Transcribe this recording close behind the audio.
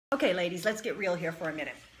Okay, ladies, let's get real here for a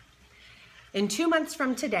minute. In 2 months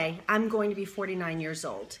from today, I'm going to be 49 years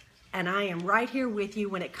old, and I am right here with you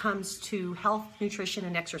when it comes to health, nutrition,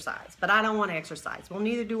 and exercise. But I don't want to exercise. Well,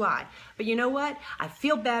 neither do I. But you know what? I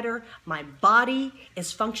feel better. My body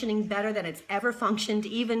is functioning better than it's ever functioned,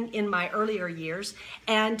 even in my earlier years.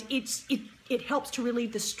 And it helps to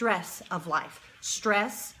relieve the stress of life.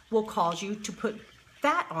 Stress will cause you to put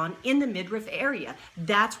fat on in the midriff area.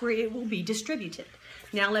 That's where it will be distributed.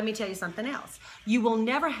 Now, let me tell you something else. You will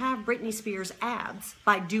never have Britney Spears abs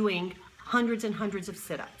by doing hundreds and hundreds of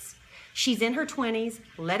sit-ups. She's in her 20s,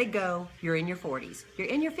 let it go, you're in your 40s. You're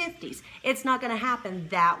in your 50s. It's not gonna happen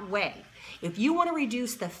that way. If you wanna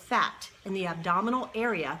reduce the fat in the abdominal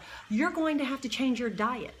area, you're going to have to change your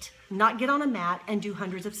diet, not get on a mat and do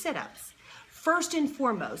hundreds of sit-ups. First and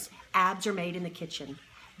foremost, abs are made in the kitchen.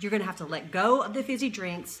 You're gonna have to let go of the fizzy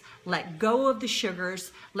drinks, let go of the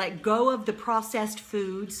sugars, let go of the processed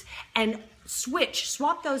foods, and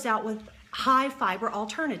swap those out with high fiber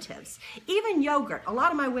alternatives. Even yogurt. A lot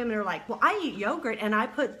of my women are like, well, I eat yogurt and I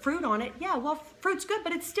put fruit on it. Yeah, well, fruit's good,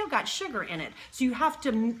 but it's still got sugar in it. So you have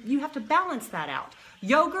to balance that out.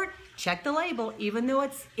 Yogurt, check the label. Even though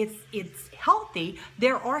it's healthy,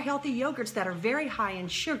 there are healthy yogurts that are very high in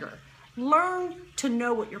sugar. Learn to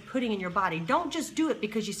know what you're putting in your body. Don't just do it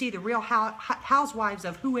because you see the Real Housewives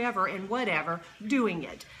of whoever and whatever doing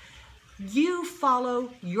it. You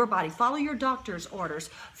follow your body, follow your doctor's orders,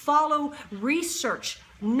 follow research,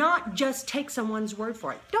 not just take someone's word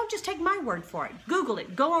for it. Don't just take my word for it. Google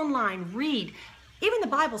it, go online, read. Even the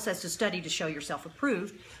Bible says to study to show yourself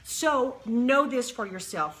approved. So know this for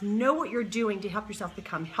yourself. Know what you're doing to help yourself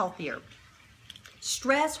become healthier.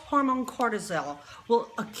 Stress hormone cortisol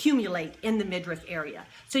will accumulate in the midriff area.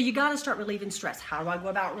 So you got to start relieving stress. How do I go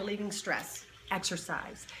about relieving stress?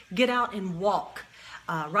 Exercise. Get out and walk.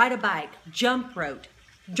 Ride a bike. Jump rope.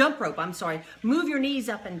 Move your knees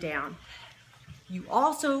up and down.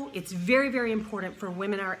 It's very, very important for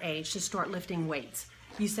women our age to start lifting weights.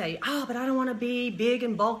 You say, oh, but I don't want to be big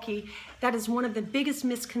and bulky. That is one of the biggest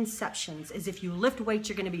misconceptions, is if you lift weights,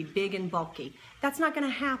 you're going to be big and bulky. That's not going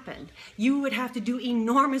to happen. You would have to do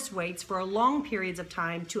enormous weights for long periods of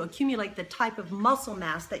time to accumulate the type of muscle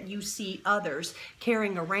mass that you see others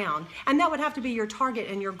carrying around. And that would have to be your target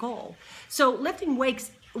and your goal. So lifting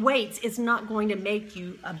weights is not going to make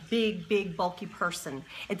you a big, big, bulky person.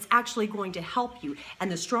 It's actually going to help you. And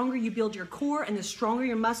the stronger you build your core and the stronger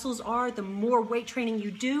your muscles are, the more weight training you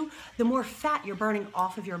do, the more fat you're burning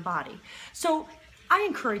off of your body. So I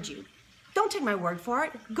encourage you, don't take my word for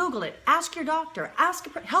it. Google it. Ask your doctor. Ask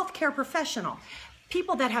a healthcare professional.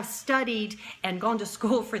 People that have studied and gone to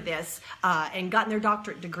school for this and gotten their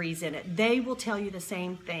doctorate degrees in it, they will tell you the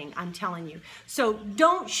same thing, I'm telling you. So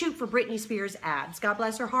don't shoot for Britney Spears' abs. God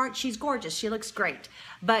bless her heart, she's gorgeous, she looks great.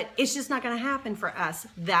 But it's just not gonna happen for us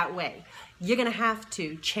that way. You're gonna have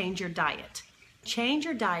to change your diet. Change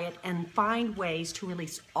your diet and find ways to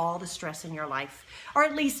release all the stress in your life, or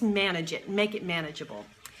at least manage it, make it manageable.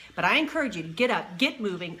 But I encourage you to get up, get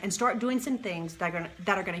moving, and start doing some things that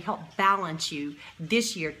are going to help balance you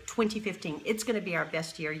this year, 2015. It's going to be our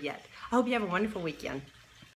best year yet. I hope you have a wonderful weekend.